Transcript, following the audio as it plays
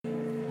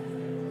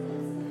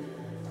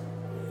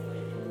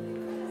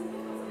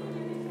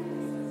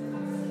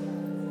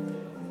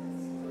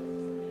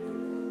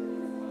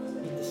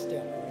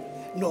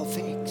No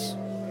thanks.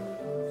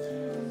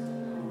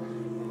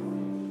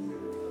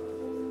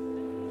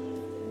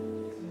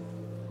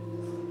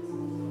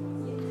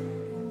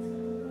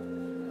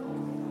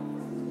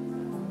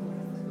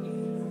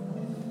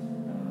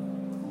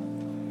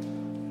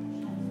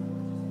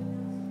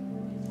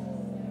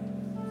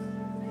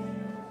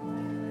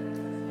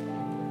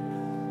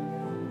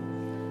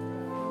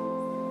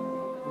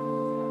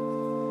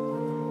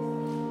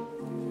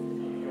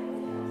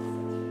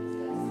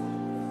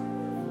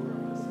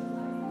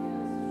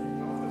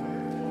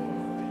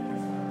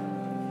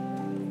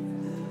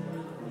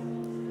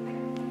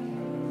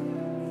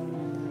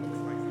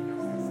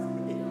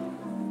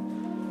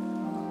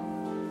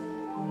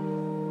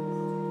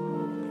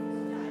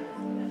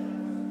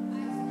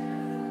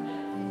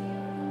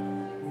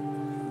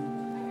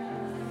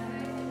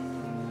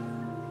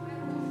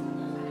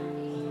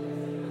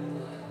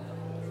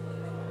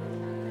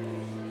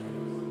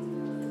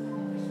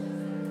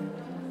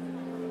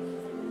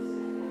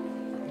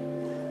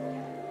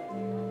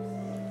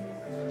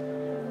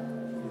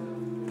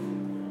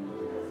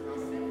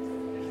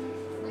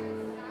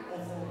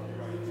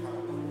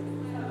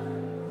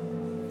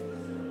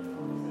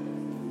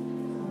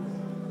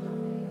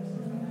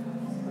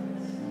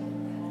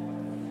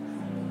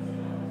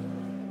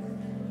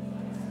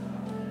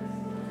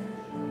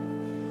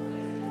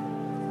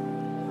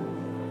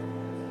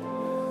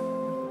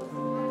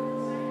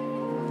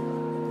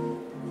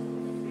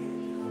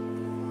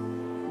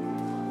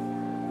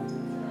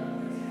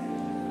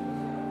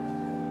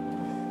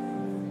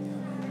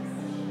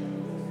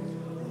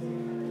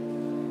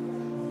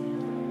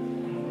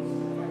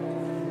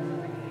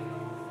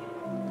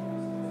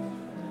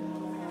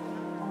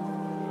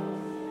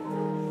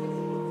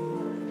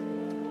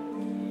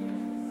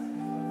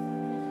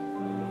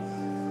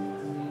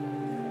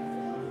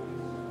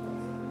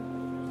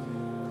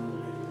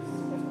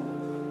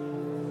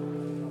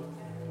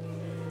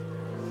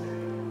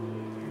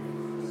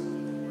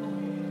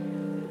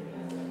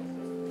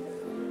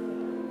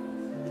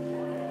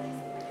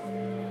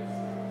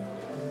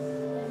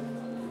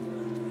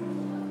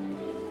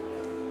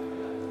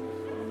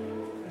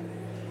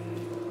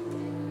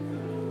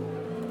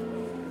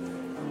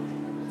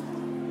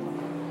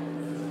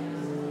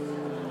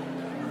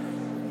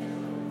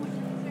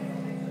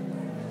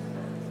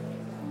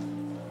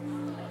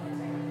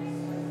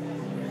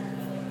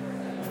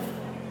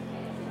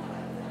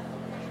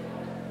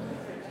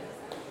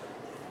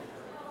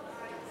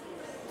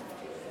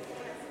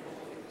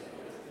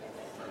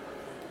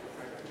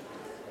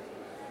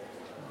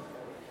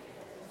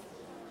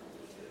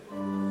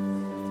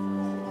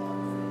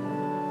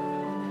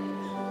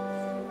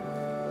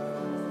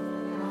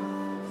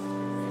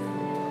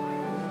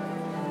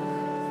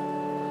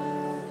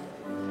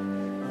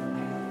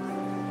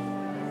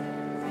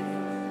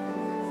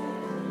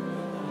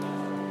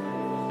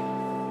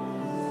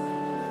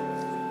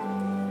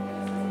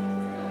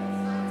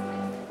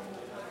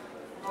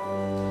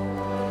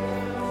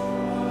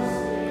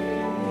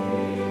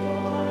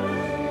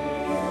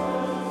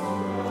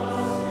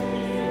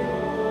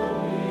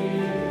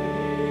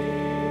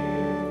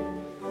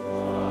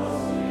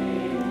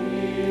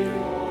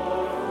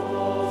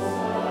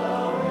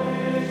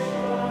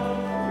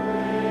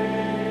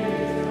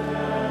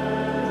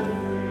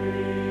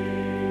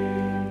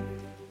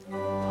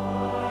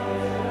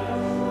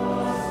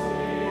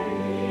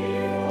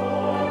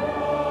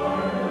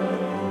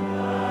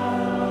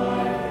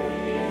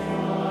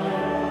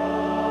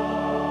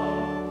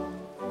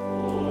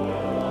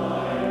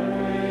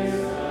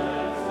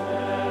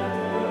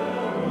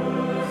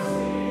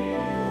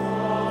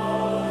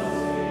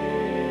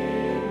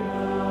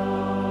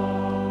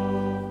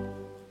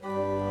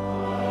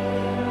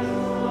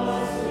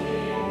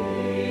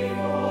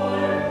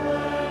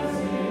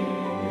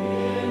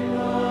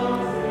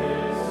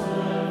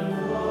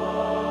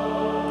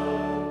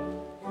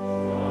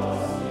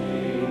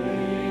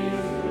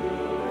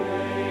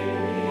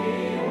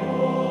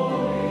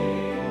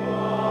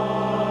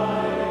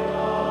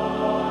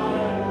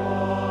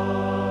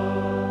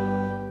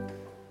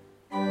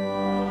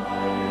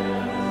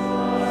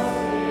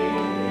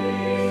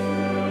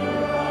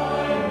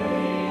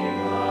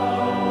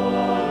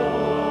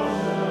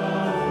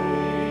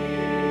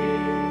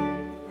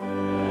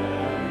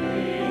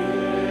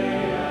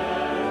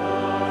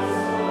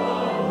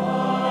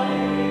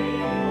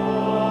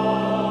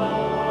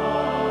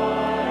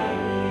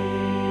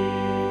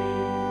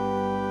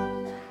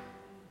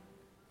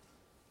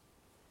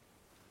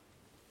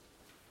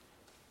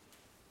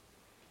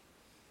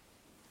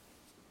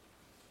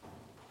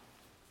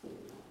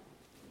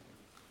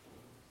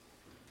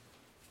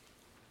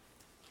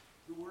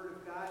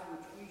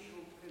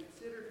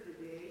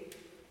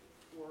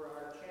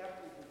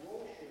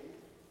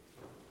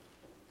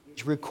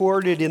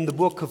 Recorded in the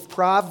book of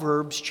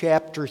Proverbs,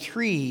 chapter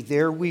 3.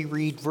 There we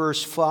read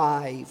verse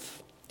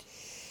 5.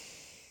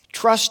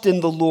 Trust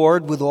in the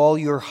Lord with all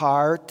your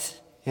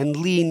heart, and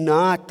lean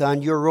not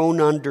on your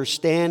own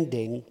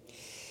understanding.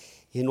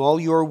 In all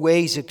your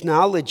ways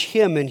acknowledge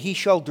him, and he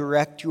shall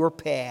direct your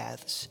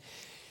paths.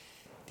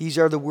 These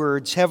are the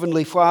words,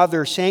 Heavenly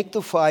Father,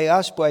 sanctify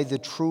us by the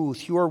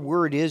truth. Your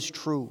word is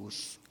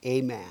truth.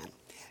 Amen.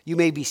 You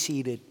may be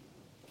seated.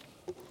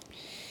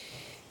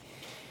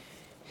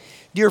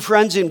 Dear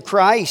friends in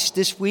Christ,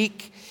 this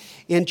week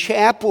in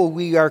chapel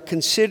we are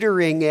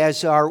considering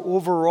as our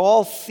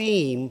overall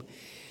theme,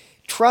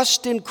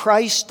 trust in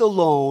Christ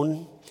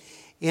alone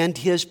and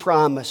his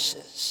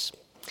promises.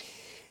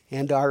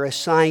 And our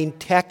assigned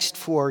text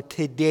for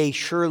today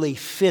surely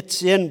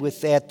fits in with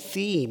that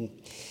theme,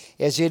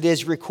 as it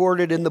is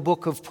recorded in the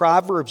book of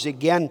Proverbs.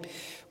 Again,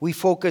 we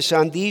focus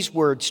on these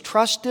words,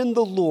 trust in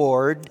the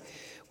Lord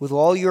with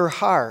all your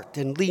heart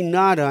and lean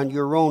not on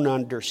your own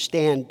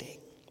understanding.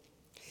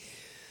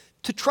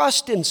 To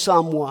trust in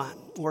someone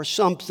or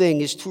something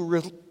is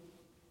to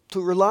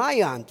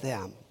rely on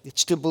them.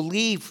 It's to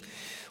believe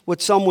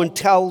what someone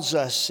tells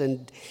us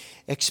and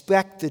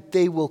expect that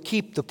they will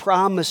keep the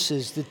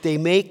promises that they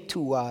make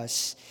to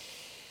us.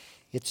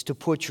 It's to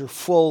put your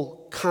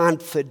full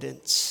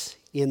confidence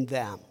in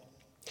them.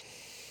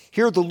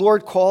 Here the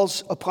Lord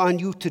calls upon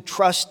you to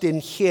trust in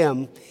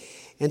him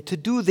and to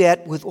do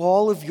that with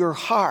all of your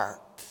heart.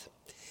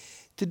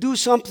 To do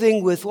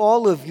something with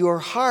all of your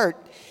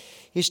heart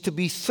is to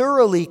be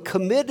thoroughly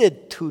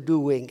committed to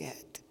doing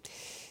it.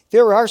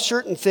 There are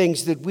certain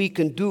things that we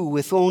can do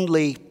with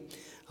only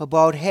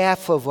about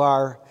half of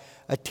our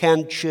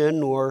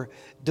attention or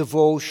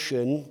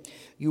devotion.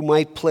 You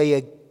might play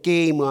a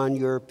game on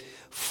your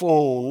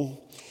phone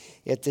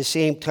at the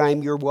same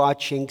time you're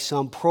watching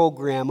some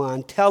program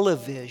on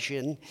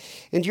television,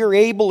 and you're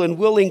able and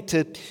willing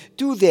to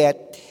do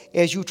that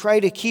as you try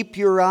to keep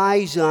your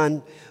eyes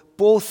on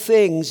both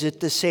things at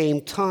the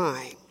same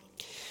time.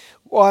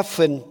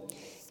 Often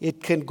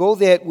it can go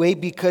that way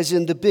because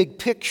in the big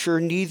picture,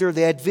 neither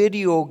that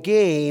video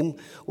game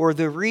or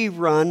the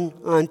rerun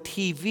on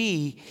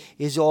TV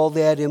is all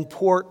that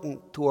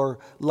important or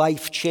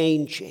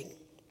life-changing.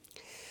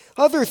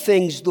 Other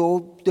things,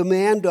 though,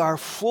 demand our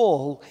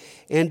full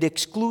and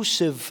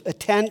exclusive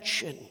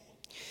attention.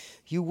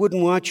 You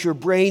wouldn't want your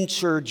brain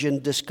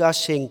surgeon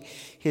discussing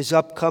his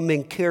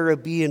upcoming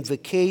Caribbean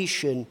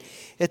vacation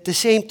at the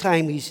same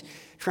time he's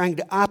trying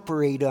to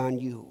operate on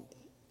you.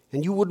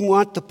 And you wouldn't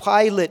want the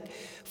pilot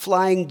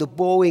flying the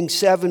Boeing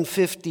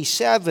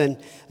 757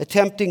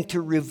 attempting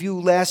to review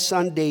last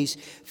Sunday's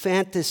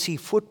fantasy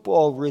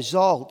football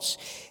results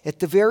at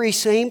the very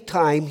same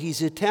time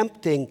he's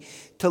attempting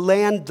to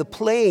land the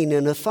plane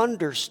in a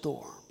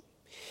thunderstorm.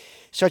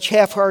 Such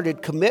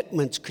half-hearted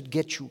commitments could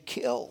get you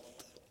killed.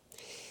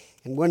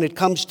 And when it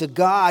comes to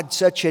God,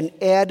 such an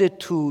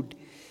attitude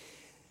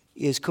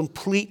is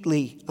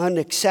completely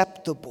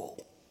unacceptable.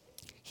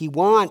 He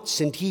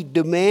wants and he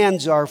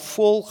demands our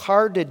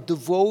full-hearted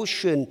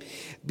devotion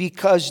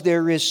because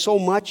there is so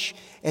much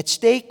at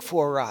stake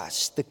for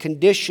us, the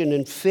condition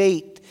and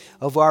fate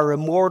of our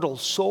immortal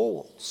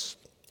souls.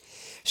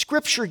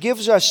 Scripture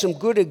gives us some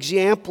good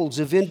examples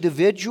of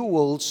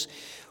individuals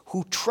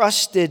who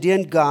trusted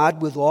in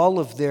God with all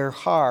of their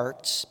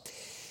hearts.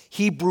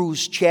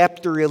 Hebrews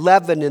chapter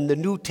 11 in the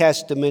New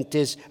Testament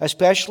is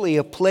especially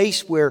a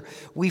place where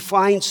we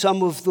find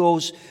some of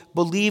those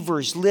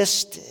believers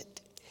listed.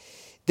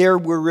 There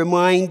we're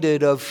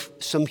reminded of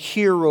some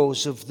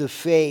heroes of the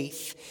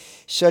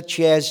faith, such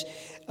as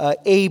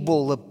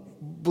Abel, a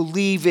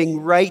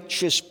believing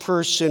righteous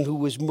person who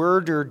was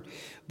murdered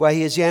by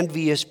his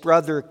envious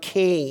brother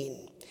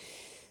Cain.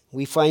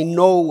 We find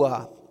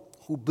Noah,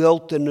 who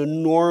built an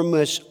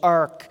enormous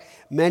ark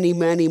many,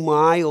 many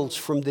miles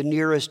from the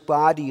nearest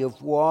body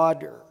of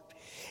water.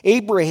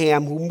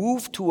 Abraham, who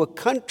moved to a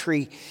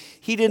country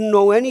he didn't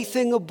know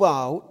anything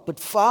about, but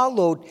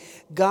followed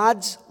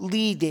God's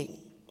leading.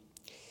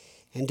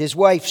 And his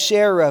wife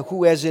Sarah,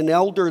 who as an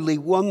elderly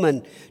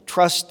woman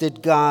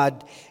trusted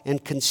God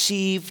and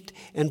conceived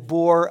and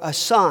bore a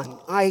son,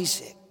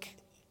 Isaac.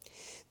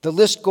 The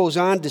list goes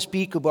on to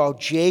speak about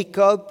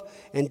Jacob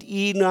and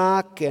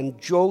Enoch and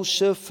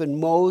Joseph and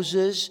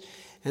Moses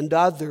and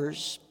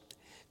others.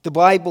 The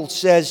Bible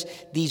says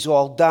these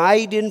all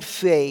died in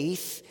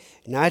faith,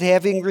 not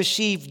having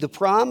received the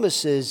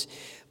promises,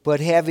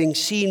 but having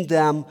seen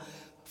them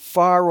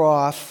far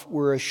off,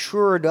 were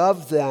assured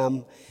of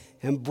them,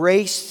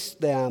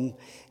 embraced them,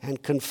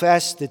 and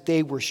confessed that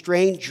they were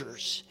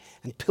strangers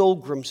and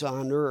pilgrims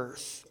on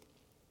earth.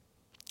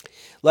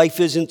 Life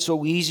isn't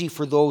so easy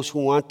for those who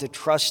want to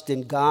trust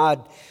in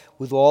God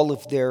with all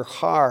of their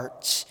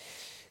hearts.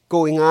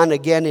 Going on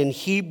again in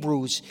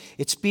Hebrews,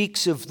 it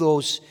speaks of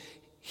those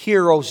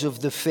heroes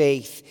of the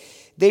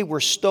faith. They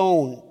were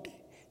stoned.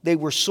 They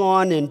were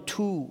sawn in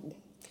two.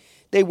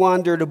 They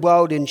wandered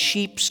about in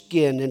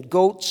sheepskin and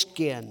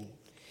goatskin,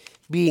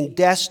 being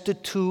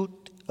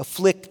destitute,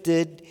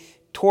 afflicted,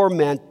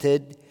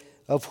 tormented,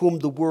 of whom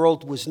the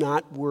world was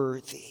not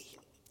worthy.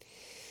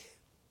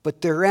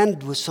 But their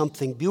end was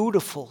something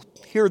beautiful.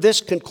 Hear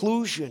this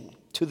conclusion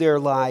to their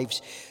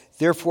lives.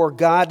 Therefore,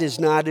 God is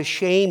not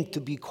ashamed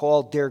to be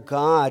called their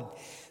God,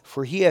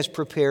 for he has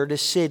prepared a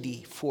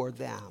city for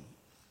them.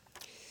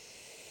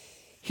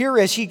 Here,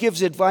 as he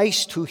gives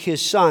advice to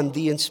his son,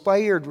 the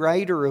inspired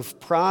writer of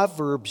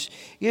Proverbs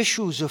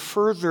issues a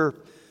further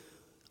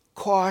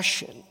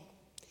caution.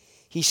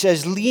 He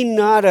says, lean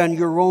not on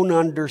your own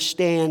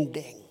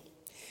understanding.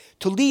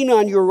 To lean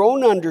on your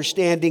own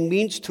understanding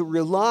means to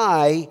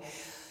rely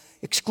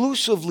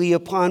exclusively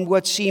upon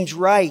what seems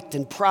right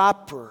and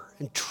proper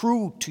and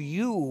true to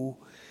you,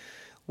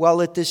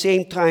 while at the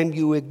same time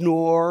you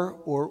ignore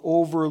or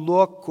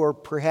overlook or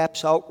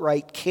perhaps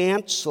outright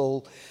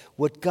cancel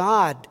what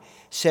God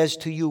says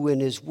to you in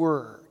his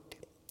word.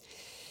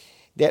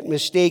 That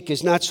mistake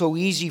is not so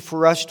easy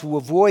for us to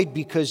avoid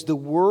because the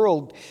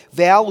world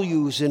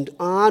values and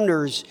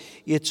honors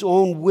its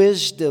own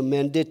wisdom,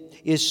 and it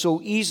is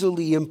so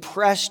easily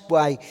impressed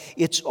by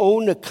its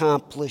own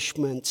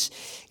accomplishments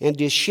and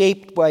is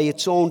shaped by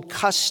its own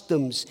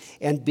customs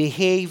and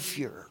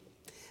behavior,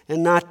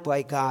 and not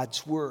by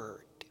God's word.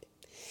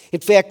 In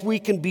fact, we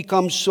can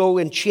become so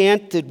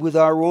enchanted with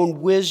our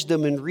own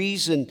wisdom and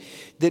reason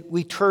that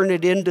we turn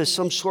it into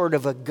some sort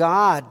of a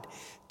god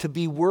to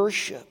be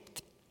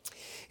worshipped.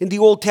 In the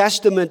Old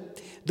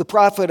Testament, the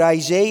prophet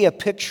Isaiah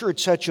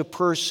pictured such a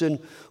person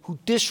who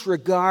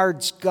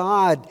disregards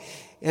God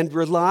and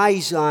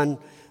relies on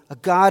a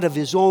god of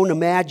his own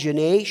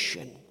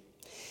imagination.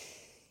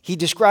 He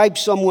describes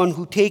someone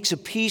who takes a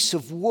piece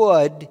of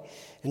wood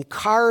and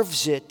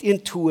carves it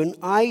into an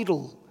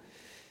idol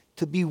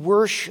to be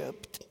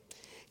worshipped.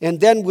 And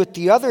then with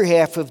the other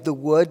half of the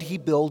wood, he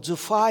builds a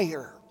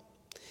fire.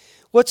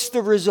 What's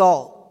the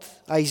result?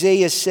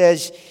 Isaiah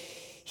says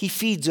he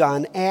feeds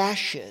on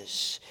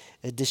ashes.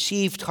 A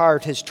deceived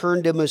heart has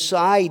turned him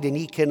aside, and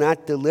he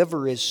cannot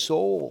deliver his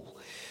soul.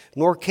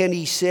 Nor can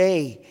he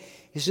say,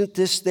 isn't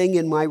this thing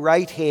in my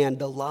right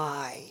hand a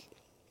lie?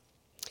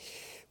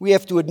 We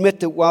have to admit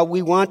that while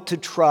we want to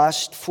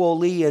trust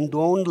fully and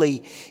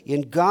only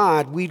in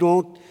God, we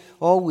don't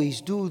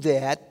always do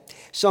that.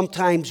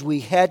 Sometimes we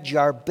hedge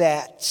our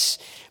bets.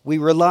 We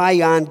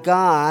rely on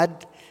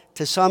God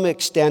to some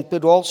extent,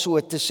 but also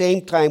at the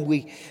same time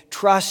we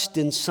trust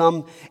in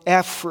some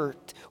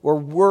effort or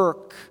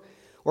work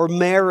or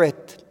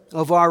merit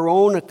of our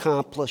own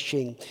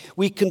accomplishing.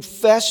 We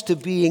confess to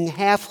being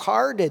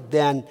half-hearted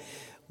then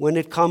when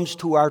it comes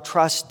to our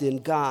trust in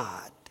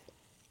God.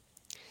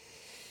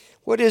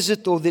 What is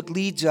it, though, that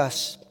leads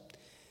us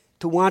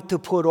to want to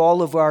put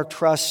all of our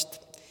trust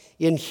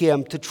in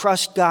him, to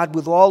trust God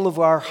with all of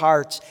our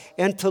hearts,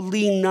 and to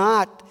lean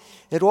not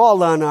at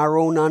all on our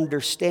own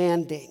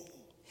understanding?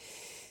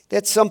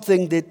 That's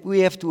something that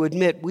we have to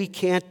admit we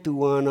can't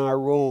do on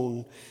our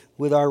own,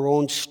 with our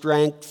own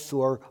strength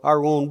or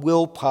our own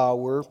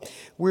willpower.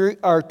 We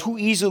are too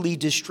easily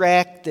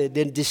distracted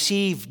and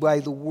deceived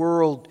by the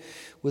world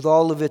with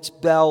all of its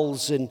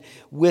bells and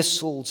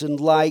whistles and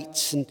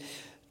lights, and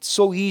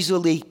so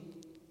easily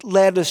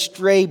led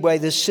astray by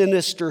the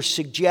sinister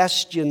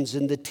suggestions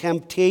and the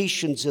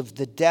temptations of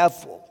the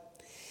devil,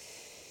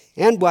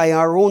 and by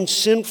our own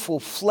sinful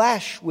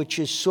flesh, which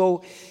is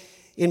so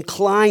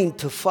inclined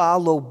to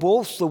follow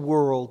both the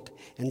world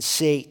and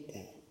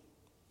Satan.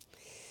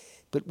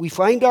 But we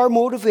find our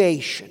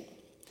motivation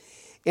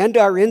and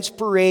our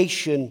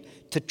inspiration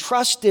to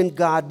trust in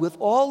God with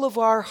all of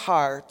our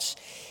hearts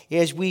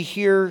as we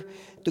hear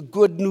the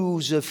good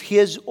news of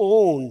his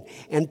own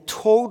and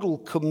total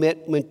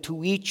commitment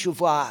to each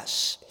of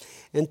us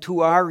and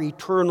to our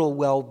eternal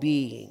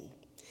well-being.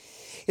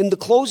 In the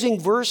closing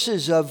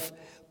verses of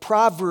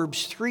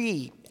Proverbs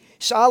 3,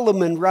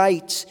 Solomon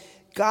writes,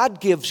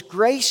 God gives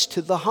grace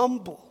to the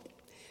humble.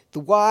 The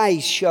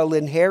wise shall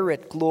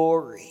inherit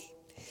glory.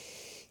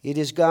 It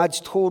is God's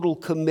total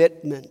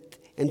commitment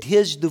and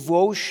his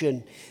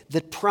devotion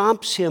that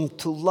prompts him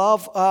to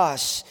love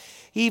us,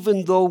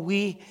 even though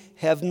we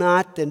have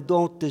not and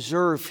don't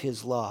deserve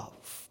his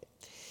love.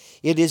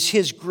 It is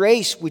his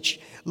grace which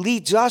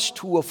leads us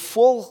to a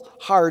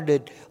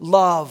full-hearted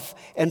love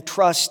and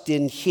trust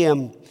in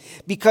him.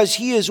 Because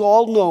he is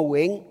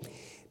all-knowing,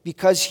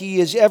 because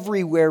he is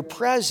everywhere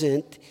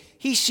present,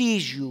 he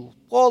sees you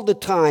all the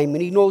time,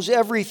 and he knows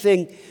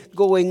everything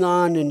going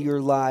on in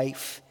your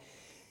life.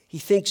 He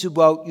thinks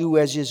about you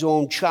as his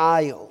own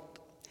child,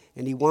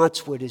 and he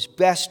wants what is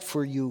best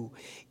for you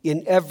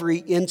in every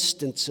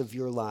instance of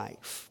your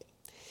life.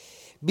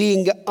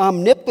 Being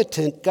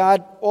omnipotent,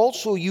 God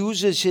also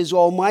uses his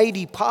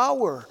almighty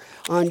power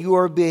on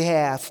your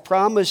behalf,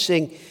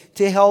 promising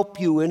to help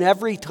you in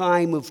every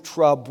time of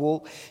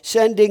trouble,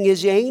 sending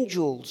his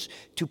angels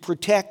to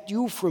protect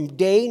you from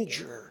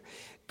danger,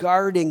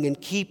 guarding and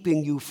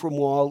keeping you from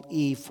all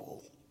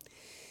evil.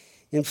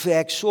 In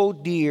fact, so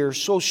dear,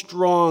 so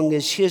strong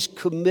is his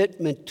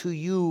commitment to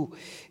you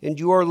and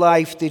your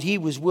life that he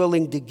was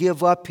willing to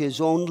give up his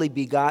only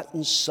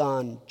begotten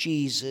Son,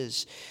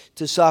 Jesus,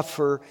 to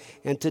suffer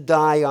and to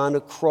die on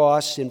a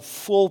cross in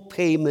full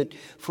payment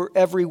for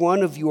every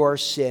one of your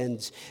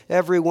sins,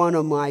 every one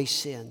of my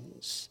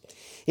sins.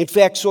 In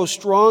fact, so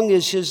strong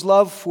is his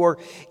love for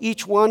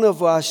each one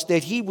of us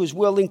that he was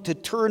willing to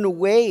turn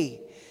away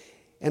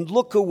and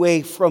look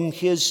away from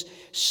his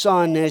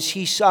Son as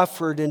he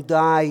suffered and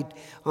died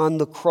on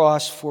the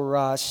cross for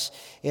us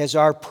as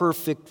our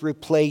perfect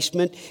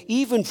replacement,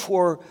 even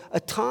for a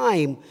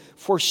time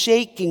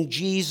forsaking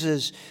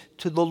Jesus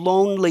to the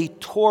lonely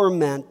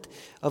torment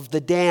of the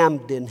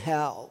damned in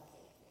hell.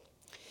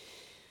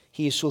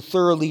 He is so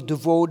thoroughly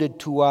devoted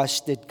to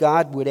us that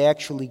God would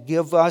actually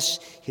give us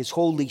his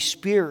Holy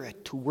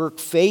Spirit to work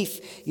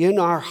faith in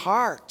our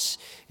hearts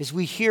as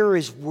we hear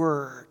his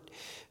word.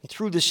 And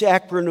through the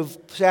sacrament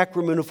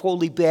of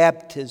holy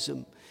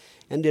baptism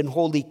and in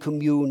Holy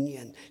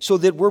Communion, so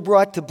that we're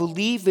brought to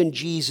believe in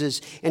Jesus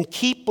and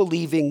keep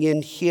believing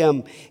in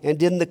him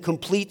and in the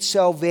complete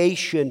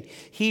salvation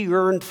he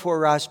earned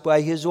for us by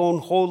his own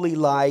holy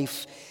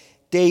life,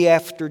 day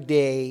after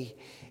day,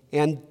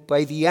 and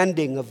by the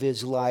ending of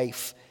his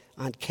life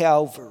on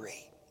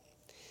Calvary.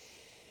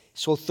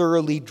 So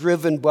thoroughly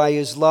driven by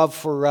his love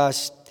for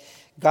us,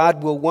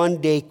 God will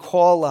one day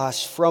call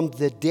us from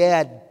the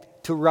dead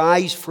to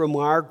rise from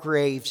our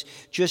graves,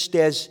 just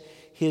as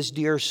his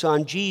dear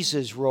Son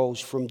Jesus rose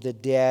from the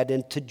dead,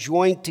 and to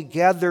join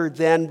together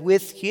then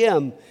with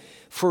him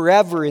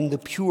forever in the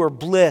pure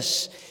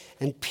bliss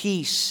and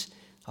peace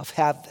of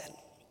heaven.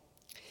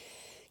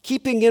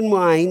 Keeping in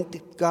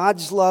mind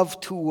God's love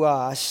to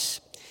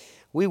us,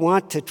 we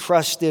want to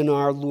trust in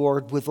our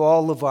Lord with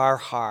all of our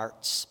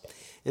hearts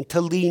and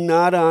to lean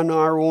not on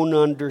our own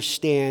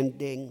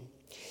understanding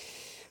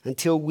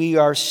until we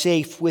are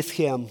safe with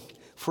him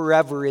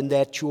forever in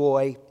that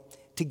joy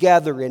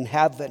together in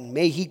heaven.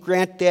 May he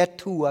grant that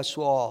to us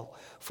all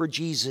for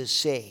Jesus'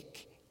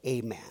 sake.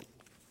 Amen.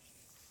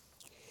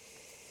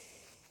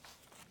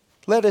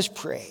 Let us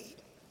pray.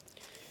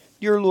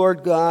 Dear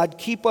Lord God,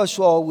 keep us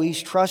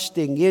always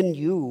trusting in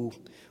you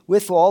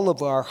with all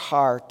of our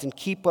heart, and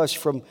keep us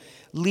from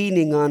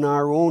leaning on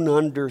our own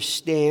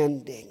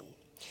understanding.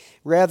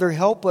 Rather,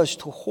 help us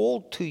to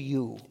hold to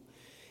you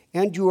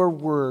and your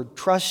word,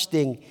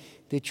 trusting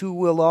that you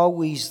will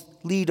always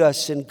lead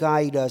us and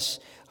guide us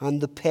on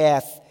the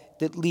path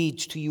that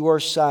leads to your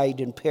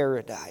side in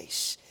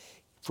paradise.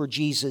 For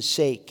Jesus'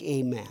 sake,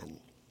 amen.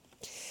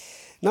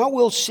 Now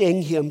we'll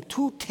sing hymn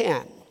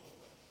 210.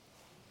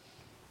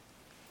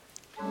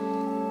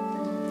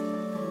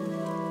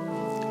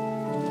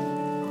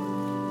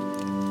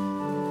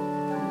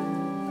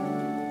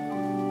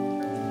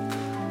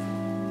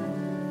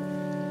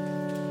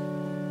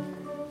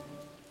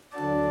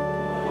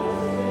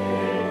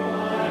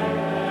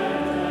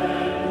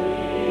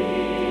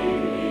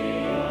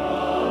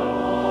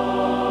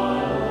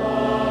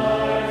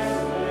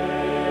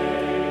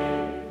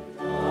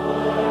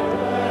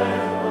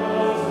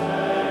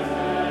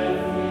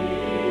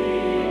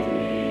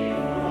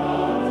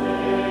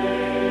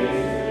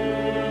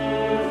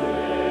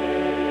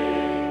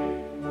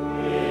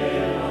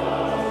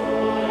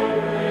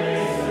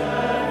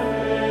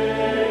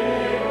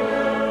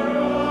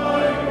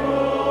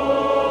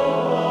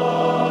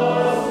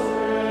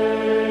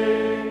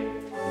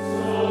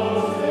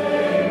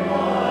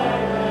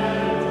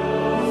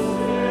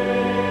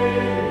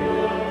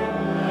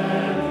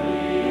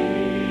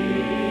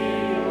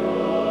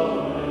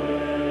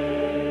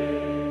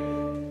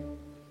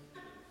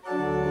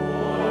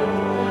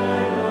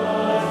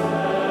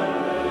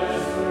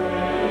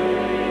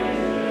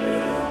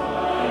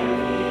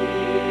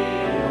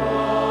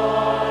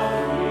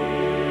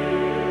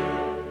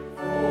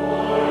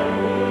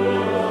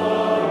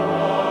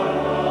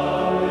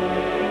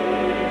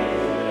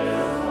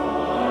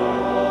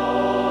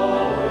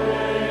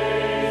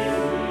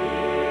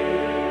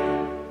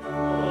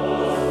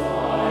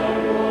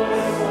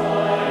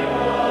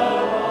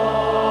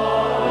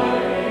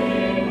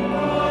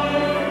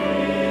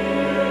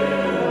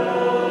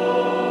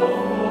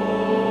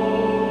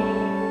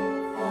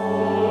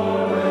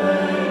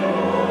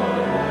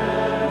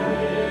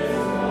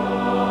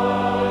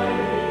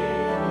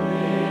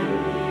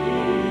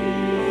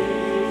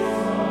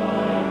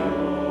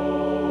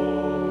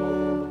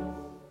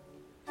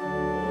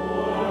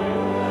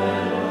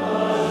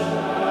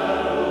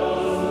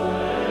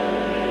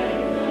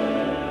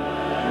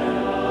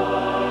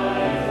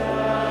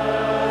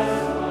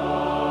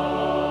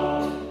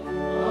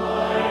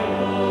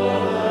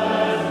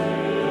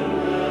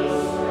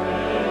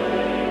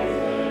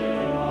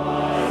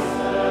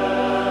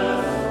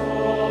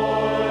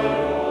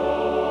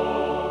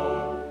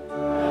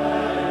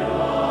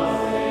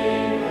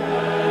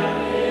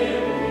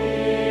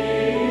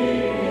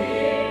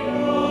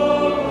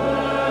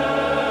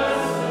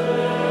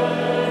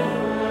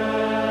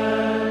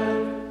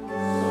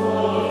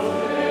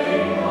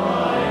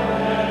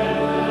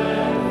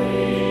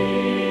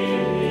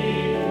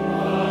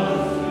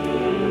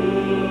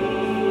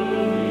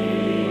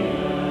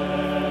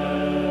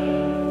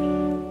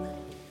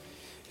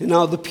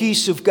 Now the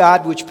peace of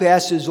God, which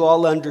passes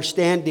all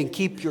understanding,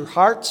 keep your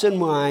hearts and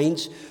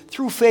minds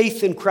through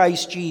faith in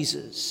Christ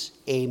Jesus.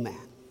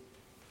 Amen.